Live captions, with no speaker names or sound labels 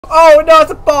Oh no,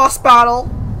 it's a boss battle!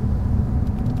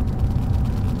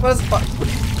 What is what?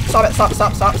 Stop it, stop,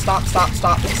 stop, stop, stop, stop,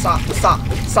 stop, stop, stop,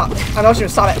 stop. I know what you're doing,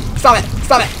 stop it, stop it,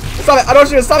 stop it, stop it, I know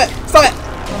what you're doing, stop it, stop it!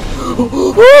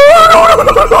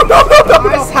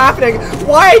 What is happening?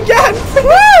 Why again?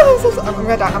 I'm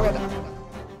gonna die, I'm gonna die.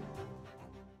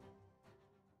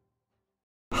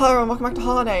 Hello everyone, welcome back to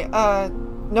Holiday.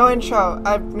 No intro.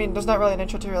 I mean, there's not really an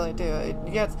intro to really do.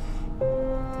 You get...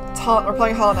 We're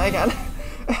playing Holiday again.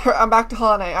 I'm back to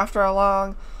Holiday after a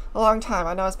long time.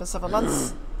 I know it's been several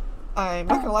months. I'm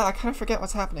not gonna lie, I kind of forget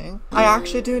what's happening. I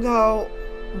actually do know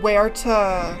where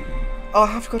to... Oh, I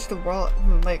have to go to the world.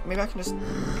 Like, maybe I can just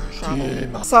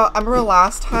travel. So, I remember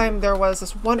last time there was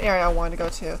this one area I wanted to go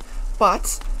to,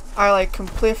 but I like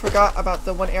completely forgot about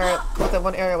the one area, what that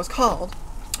one area was called,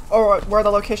 or where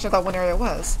the location of that one area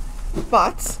was.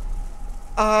 But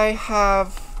I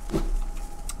have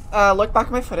looked back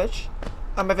at my footage,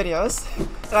 on my videos,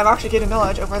 and I've actually gained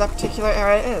knowledge of where that particular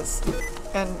area is.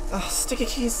 And sticky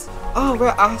keys. Oh,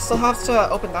 wait, I still have to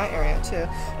open that area too.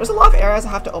 There's a lot of areas I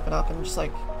have to open up and just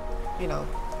like, you know,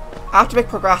 I have to make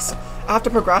progress. I have to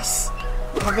progress.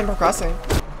 I have been progressing.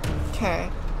 Okay.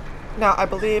 Now, I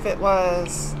believe it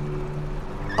was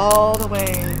all the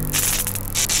way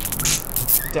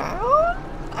down,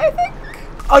 I think?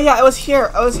 Oh yeah, it was here.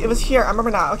 It was here. I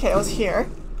remember now. Okay, it was here.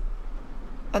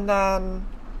 And then...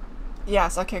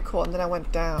 Yes, okay, cool. And then I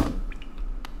went down.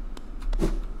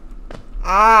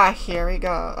 Ah, here we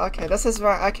go. Okay, this is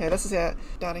right. Okay, this is it.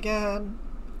 Down again.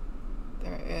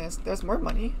 There it is. There's more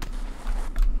money.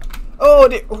 Oh,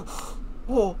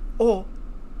 oh.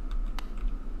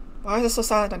 Why is it so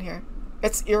silent down here?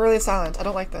 It's eerily silent. I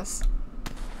don't like this.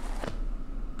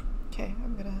 Okay,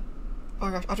 I'm gonna... Oh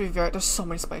my gosh, I have to be very... There's so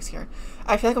many spikes here.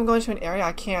 I feel like I'm going to an area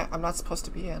I'm not supposed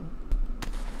to be in.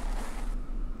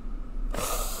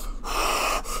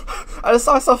 I just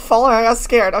saw myself falling. I got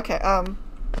scared. Okay,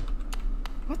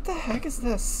 what the heck is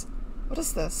this? What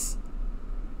is this?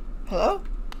 Hello?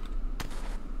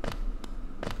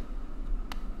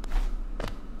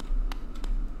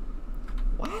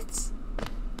 What?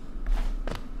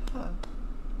 Huh.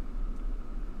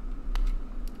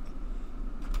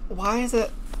 Why is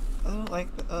it... I don't like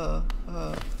the...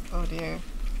 oh dear.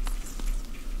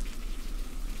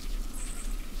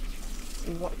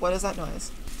 What is that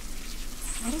noise?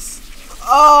 What is...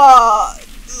 Oh,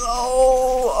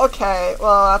 okay.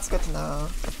 Well, that's good to know.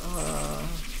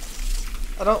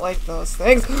 I don't like those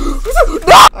things. No!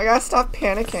 I gotta stop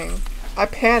panicking. I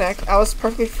panicked. I was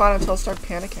perfectly fine until I started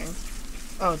panicking.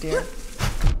 Oh dear.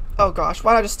 Oh gosh,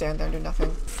 why did I just stand there and do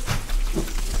nothing?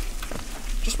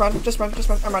 Just run, just run, just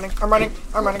run. I'm running, I'm running,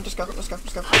 I'm running. Just go, just go,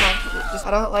 just go. Come on. I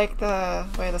don't like the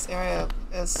way this area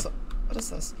is. What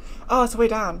is this? Oh, it's way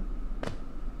down.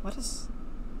 What is...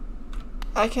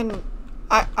 I can...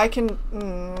 I don't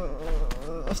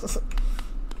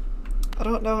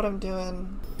know what I'm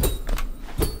doing.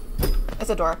 It's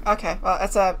a door. Okay, well,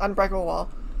 it's an unbreakable wall.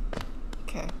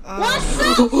 Okay.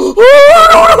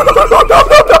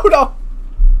 No!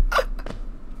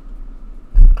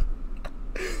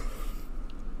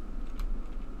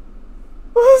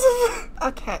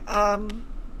 Okay,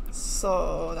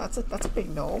 so that's a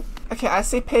big no. Okay, I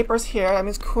see papers here. That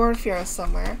means cornfield is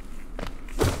somewhere.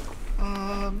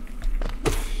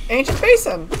 Ancient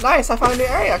Basin! Nice, I found a new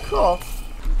area, cool.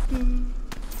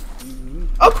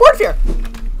 Oh, cornfield!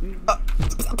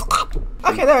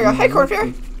 Okay, there we go. Hey,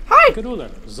 cornfield! Hi!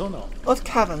 Look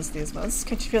caverns these ones.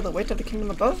 Can't you feel the weight of the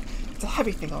kingdom above? It's a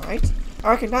heavy thing, alright.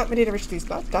 I reckon not many to reach these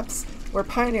depths. We're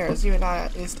pioneers, you and I,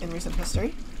 at least in recent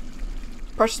history.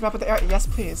 Purchase map of the area? Yes,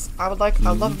 please. I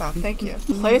love a map, thank you.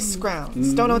 Place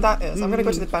grounds. Don't know what that is. I'm gonna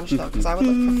go to the bench though, because I would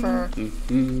prefer to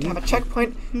have a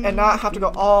checkpoint and not have to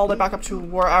go all the way back up to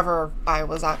wherever I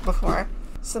was at before.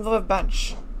 Symbol of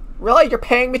bench. Really? You're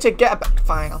paying me to get a bench?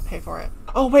 Fine, I'll pay for it.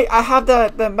 Oh wait, I have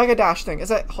the mega dash thing.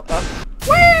 Is it...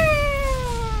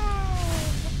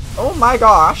 Oh my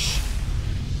gosh.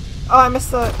 Oh, I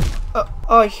missed the...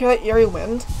 Oh, you hear that eerie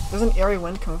wind? There's an eerie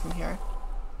wind coming from here.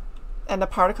 And the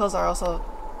particles are also...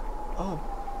 Oh.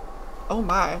 Oh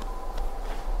my.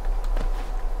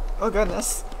 Oh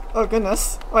goodness. Oh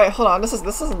goodness. Wait, hold on. This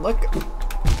doesn't look...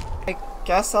 I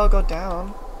guess I'll go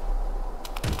down.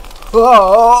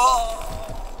 Oh!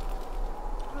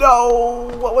 No!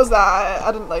 What was that?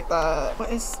 I didn't like that.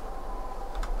 What is...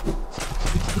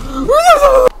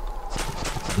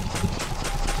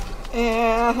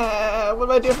 What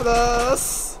do I do for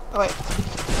this? Oh wait.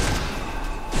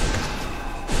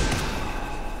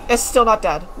 It's still not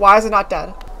dead. Why is it not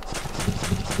dead?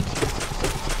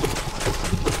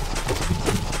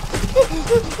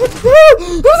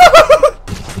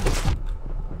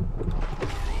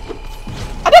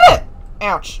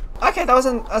 Ouch. Okay, that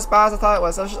wasn't as bad as I thought it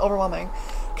was. It was just overwhelming.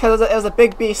 Because it was a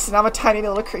big beast and I'm a tiny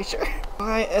little creature.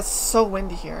 Why? It's so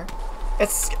windy here.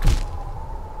 It's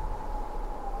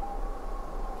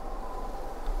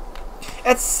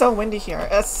so windy here.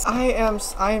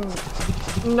 I'm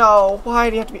no, why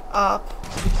do you have to be up?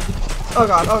 Oh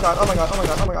god, oh god, oh my god, oh my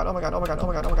god, oh my god, oh my god, oh my god, oh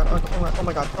my god, oh my god, oh my god, oh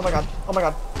my god, oh my god, oh my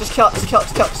god. Just kill it, just kill it,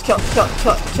 just kill it, just kill it, just kill it, just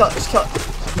kill it, kill it, just kill it.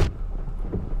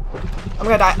 I'm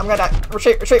gonna die, I'm gonna die.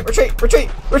 Retreat, retreat, retreat, retreat,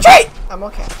 retreat! I'm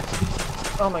okay.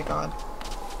 Oh my god.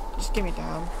 Just get me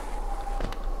down.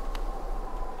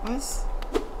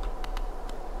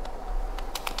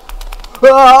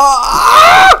 What?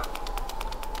 Ah!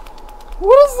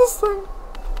 What is this thing?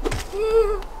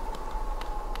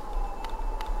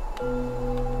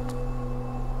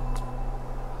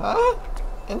 Huh?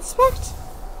 Inspect?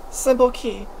 Simple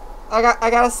key. I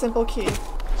got a simple key.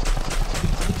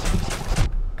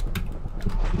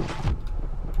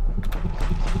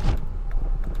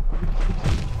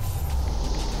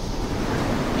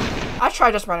 I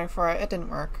tried just running for it. It didn't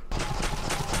work.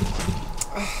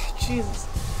 Ugh, Jesus.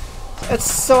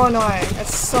 It's so annoying.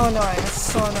 It's so annoying. It's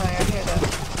so annoying. I hate it.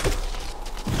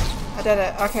 I did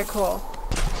it. Okay, cool.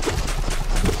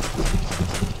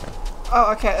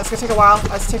 Oh, okay. It's gonna take a while. It's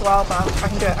gonna take a while, but I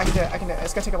can do it. I can do it. I can do it.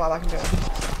 It's gonna take a while. I can do it.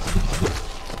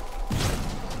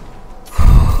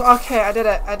 Okay, I did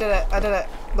it. I did it. I did it.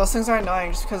 Those things are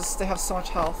annoying just because they have so much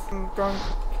health. I'm going.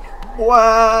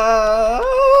 What?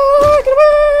 Get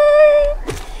away!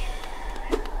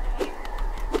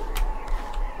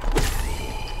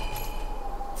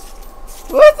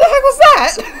 What the heck was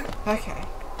that? Okay,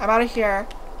 I'm out of here.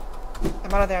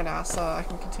 I'm out of there now, so I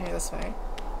can continue this way,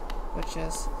 which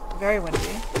is very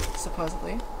windy,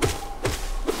 supposedly.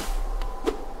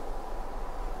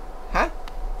 Huh?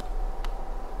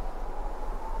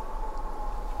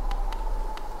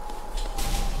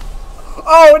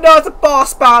 Oh no, it's a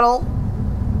boss battle!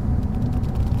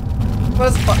 What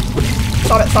is the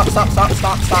Stop it, stop, stop, stop,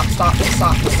 stop, stop, stop,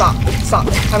 stop, stop, stop.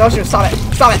 I don't you, stop it,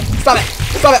 stop it, stop it,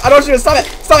 stop it, I don't you, stop it,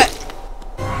 stop it!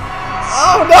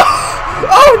 Oh no!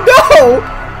 Oh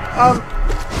no!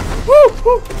 Woo,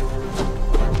 woo.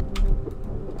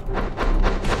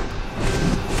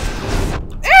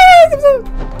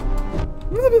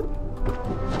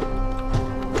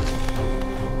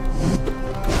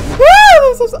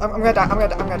 I'm gonna die, I'm gonna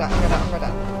die, I'm gonna die, I'm gonna die, I'm gonna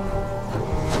die.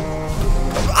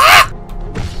 Ah!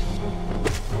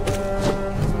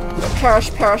 Perish,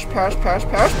 perish, perish, perish,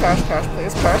 perish, perish, perish,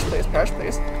 please, perish, please, perish,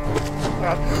 please. Oh my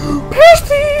god. Perish,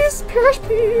 please! Perish,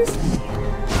 please!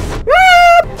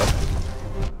 Ah!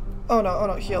 Oh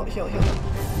no, heal, heal, heal.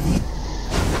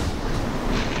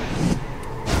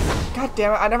 God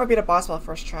damn it, I never beat a boss battle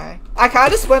first try. I kinda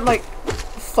just went like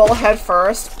full head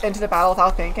first into the battle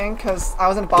without thinking, because I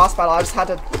was in a boss battle. I just had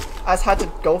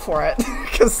to go for it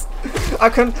because I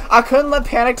couldn't let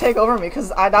panic take over me, because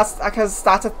that's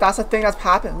a thing that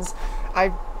happens.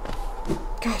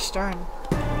 Gosh darn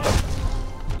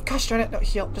it, no,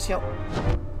 heal, just heal.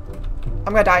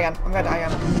 I'm gonna die again. I'm gonna die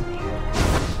again.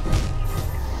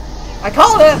 I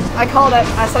called it. I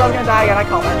said I was gonna die again. I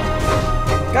called it.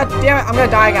 God damn it, I'm gonna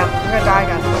die again. I'm gonna die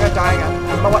again. I'm gonna die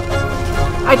again. But what?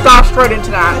 I dashed right into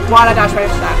that. Why did I dash right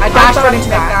into that? I dashed right into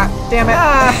that. Damn it.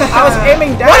 I was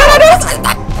aiming down. What did I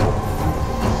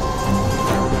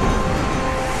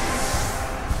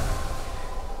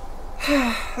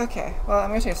do? Okay, well, I'm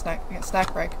gonna take a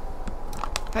snack break.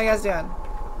 How you guys doing?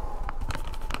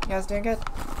 You guys doing good?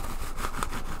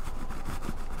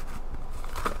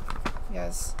 You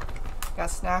guys got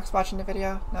snacks watching the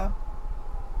video? No?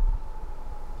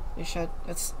 You should.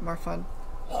 It's more fun.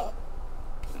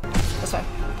 This way.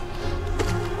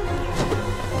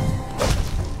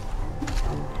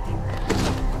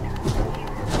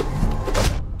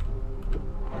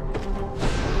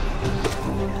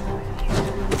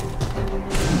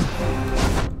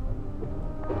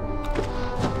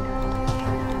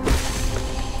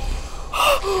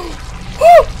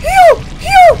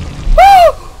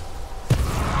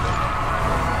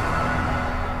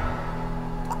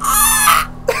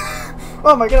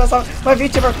 Oh my goodness, my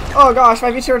VTuber, oh gosh,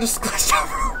 my VTuber just glitched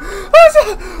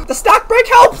over. The snack break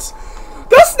helps!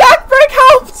 The snack break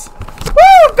helps!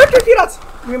 Woo! Victory peanuts!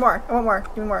 Give me more, I want more,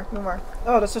 give me more, give me more.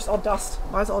 Oh, that's just all dust.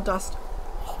 Why is it all dust?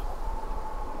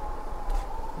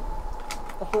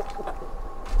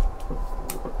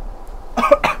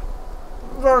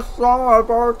 There's some on my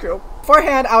barbecue.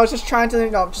 Beforehand, I was just trying to,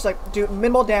 just like do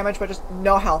minimal damage, but just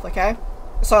no health, okay?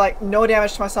 So like no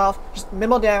damage to myself, just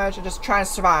minimal damage and just trying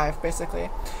to survive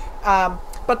basically.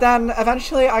 But then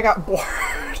eventually I got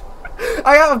bored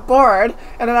I got bored,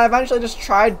 and then I eventually just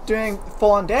tried doing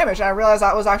full-on damage, and I realized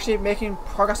that was actually making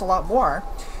progress a lot more.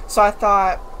 So I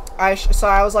thought, so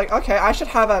I was like, okay, I should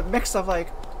have a mix of like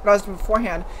what I was doing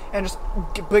beforehand and just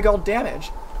big old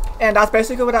damage. And that's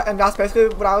basically what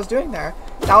I was doing there.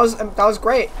 That was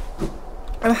great.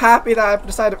 I'm happy that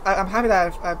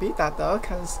I beat that though,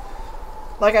 because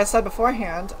like I said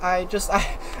beforehand, I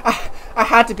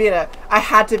had to beat it. I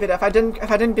had to beat it. If I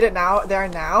didn't beat it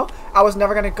now, I was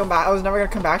never gonna come back. I was never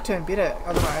gonna come back to it and beat it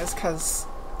otherwise, because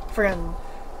friggin',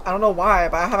 I don't know why,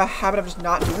 but I have a habit of just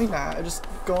not doing that. I just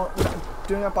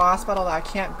doing a boss battle that I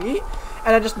can't beat,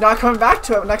 and then just not coming back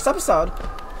to it next episode.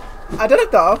 I did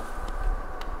it though.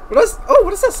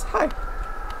 What is this? Hi.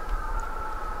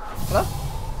 Hello?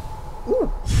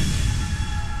 Ooh.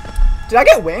 Did I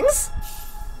get wings?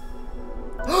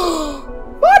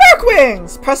 Monarch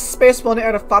wings! Press space while in the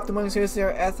air to flap the wings. Use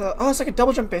your ether. Oh, it's like a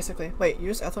double jump basically. Wait,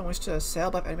 use ether wings to sail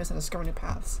above enemies and discover new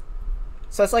paths.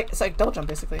 So it's like double jump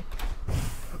basically.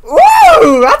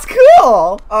 Ooh, that's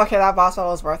cool! Okay, that boss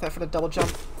battle was worth it for the double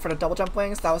jump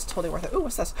wings. That was totally worth it. Ooh,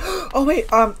 what's this? Oh wait,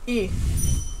 E.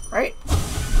 Right?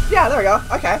 Yeah, there we go.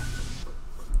 Okay.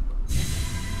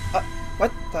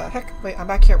 What the heck? Wait, I'm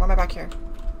back here. Why am I back here?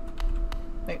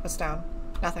 Wait, what's down?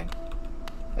 Nothing.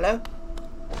 Hello?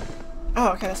 Oh,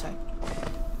 okay, this way.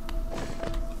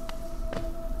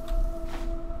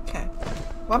 Okay.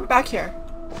 Why am I back here?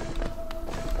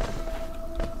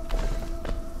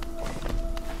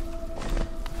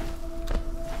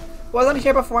 Wasn't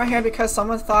here beforehand because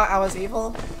someone thought I was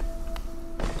evil?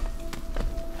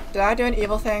 Did I do an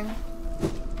evil thing?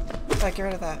 Like, get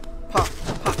rid of that. Pop,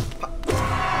 pop, pop.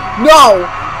 No!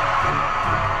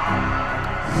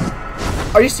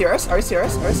 Are you serious? Are you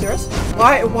serious? Are you serious?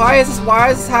 Why is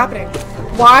this happening?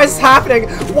 Why is this happening?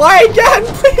 Why again?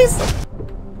 Please!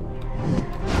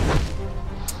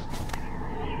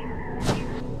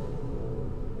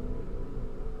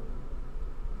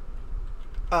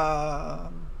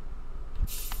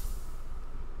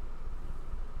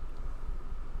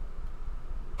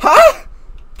 Huh?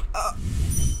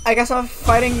 I guess I'm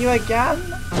fighting you again?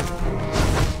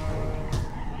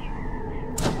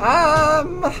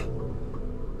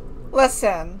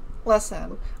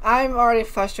 Listen. I'm already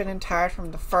frustrated and tired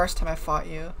from the first time I fought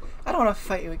you. I don't want to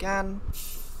fight you again.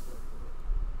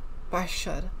 But I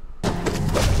should.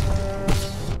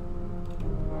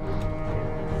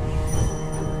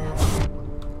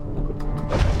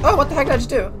 Oh, what the heck did I just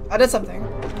do? I did something.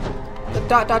 The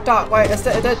dot dot dot. Wait, it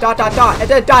did dot dot dot. It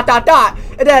did dot dot dot.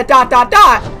 It did dot dot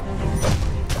dot.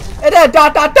 It did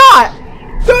dot dot dot.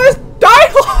 There's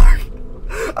dialogue.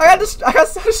 I got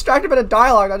so distracted by the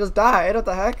dialogue I just died. What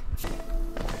the heck?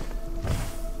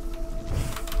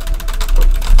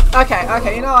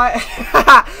 Okay, you know what?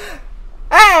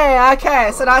 Hey,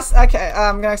 okay, so that's okay.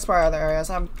 I'm gonna explore other areas.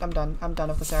 I'm done. I'm done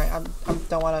with this area. I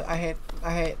don't wanna. I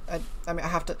mean, I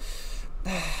have to.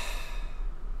 I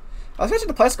was going to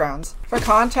the place grounds. For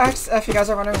context, if you guys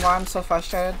are wondering why I'm so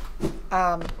frustrated,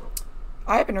 I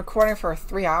have been recording for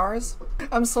 3 hours.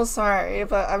 I'm so sorry,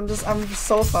 but I'm just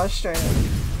so frustrated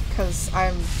because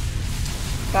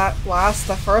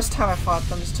the first time I fought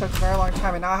them just took a very long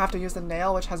time, and now I have to use the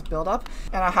nail, which has buildup,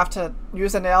 and I have to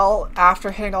use the nail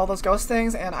after hitting all those ghost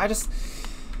things, and I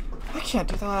can't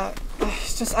do that.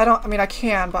 It's just, I mean I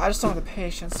can, but I just don't have the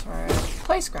patience for it.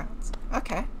 Place grounds.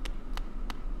 Okay.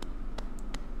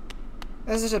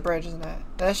 This is a bridge, isn't it?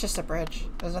 It's just a bridge.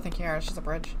 There's nothing here, it's just a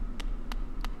bridge.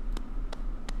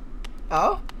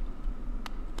 Oh?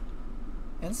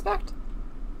 Inspect?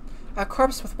 A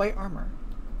corpse with white armor.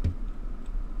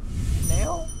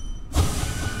 Nail?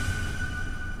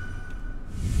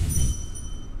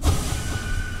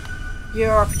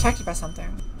 You're protected by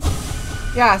something.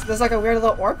 Yeah, so there's like a weird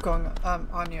little orb going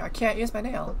on you. I can't use my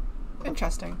nail.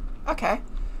 Interesting. Okay.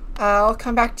 I'll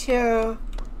come back to you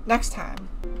next time.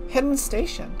 Hidden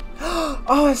station.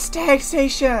 Oh, a stag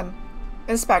station!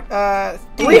 Inspect.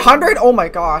 300? Oh my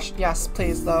gosh. Yes,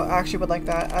 please, though. I actually would like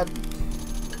that.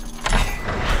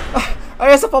 I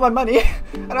guess up all my money. I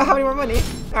don't have any more money.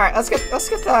 Alright, let's get the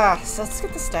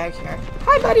stag here.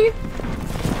 Hi, buddy!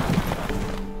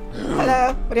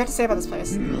 Hello. What do you have to say about this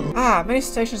place? Ah, many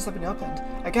stations have been opened.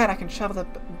 Again, I can travel the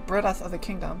breadth of the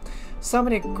kingdom. So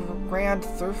many grand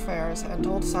thoroughfares and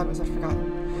old sideways I've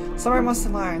forgotten. Somewhere amongst the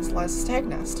lines lies the stag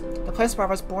nest, the place where I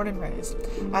was born and raised.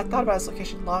 I had thought about its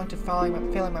location long to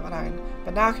failing my mind,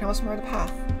 but now I can almost remember the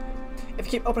path. If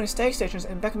you keep opening stag stations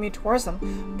and beckon me towards them,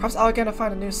 perhaps I'll again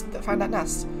find that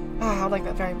nest. Ah, I would like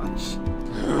that very much.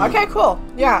 Okay, cool.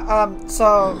 Yeah,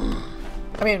 so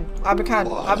I mean, I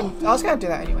was gonna do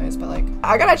that anyways, but like,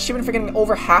 I got an achievement for getting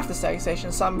over half the stag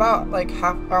station, so I'm about like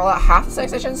half the stag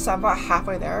station, so I'm about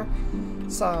halfway there.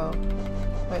 So,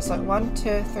 wait, so 1,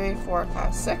 2, 3, 4,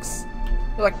 5, 6.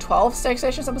 There's like 12 stag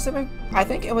stations, I'm assuming. I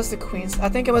think it was the Queen's. I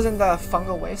think it was in the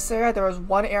fungal waste area. There was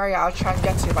one area I was trying to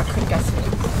get to, but I couldn't get to.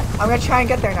 I'm gonna try and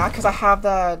get there now because I have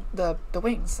the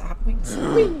wings. I have wings.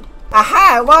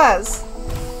 Aha! It was.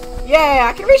 Yay!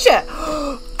 I can reach it.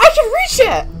 I can reach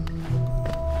it.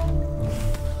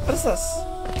 What is this?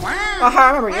 Oh, I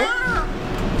remember you.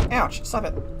 Ouch! Stop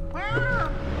it.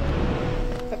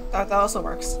 That also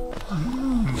works.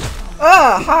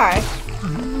 Hi.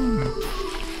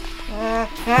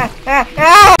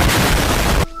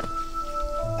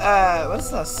 What is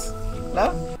this?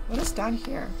 No? What is down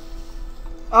here?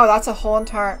 Oh, that's a whole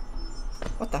entire...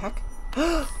 What the heck?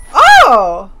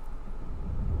 Oh!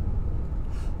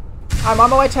 I'm on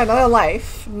my way to another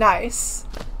life. Nice.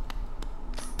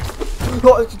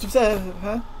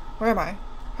 Huh? Where am I?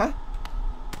 Huh?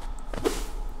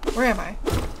 Where am I?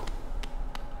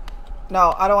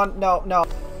 No, I don't want... No.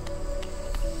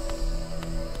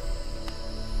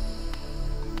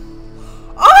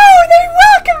 Oh, they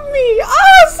welcomed me!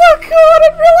 Oh, so cool! I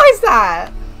didn't realize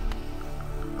that!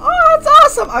 Oh, that's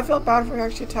awesome! I feel bad for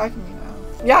actually attacking me now.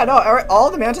 Yeah, no, all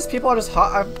the Mantis people are just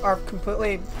are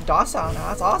completely docile now.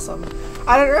 That's awesome.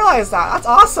 I didn't realize that. That's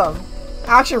awesome.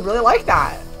 I actually really like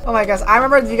that. Oh my gosh, I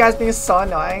remember you guys being so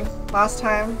annoying last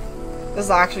time. This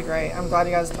is actually great. I'm glad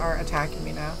you guys aren't attacking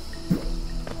me now.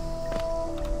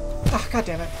 Oh, god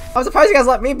damn it. I'm surprised you guys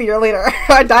let me be your leader.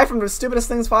 I die from the stupidest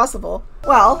things possible.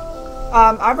 Well,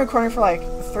 I've been recording for like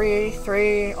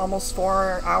three, almost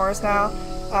 4 hours now.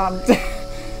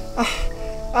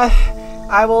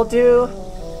 I will do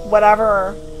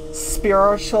whatever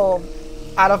spiritual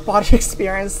out-of-body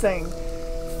experience thing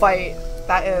fight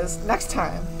that is next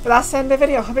time. But that's the end of the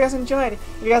video. Hope you guys enjoyed.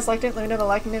 If you guys liked it, let me know by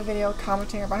liking the video,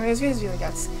 commenting, or buying these videos really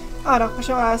gets. I don't know, which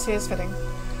one I see is fitting.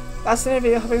 That's the end of the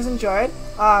video. Hope you guys enjoyed.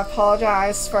 I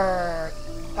apologize for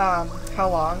how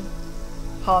long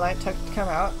Hollow Knight took to come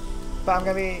out. But I'm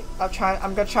gonna try and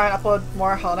upload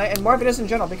more Hollow Knight and more videos in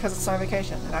general because it's summer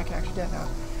vacation and I can actually do it now.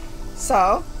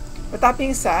 So, with that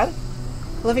being said,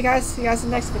 love you guys. See you guys in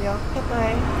the next video. Bye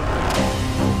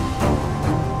bye.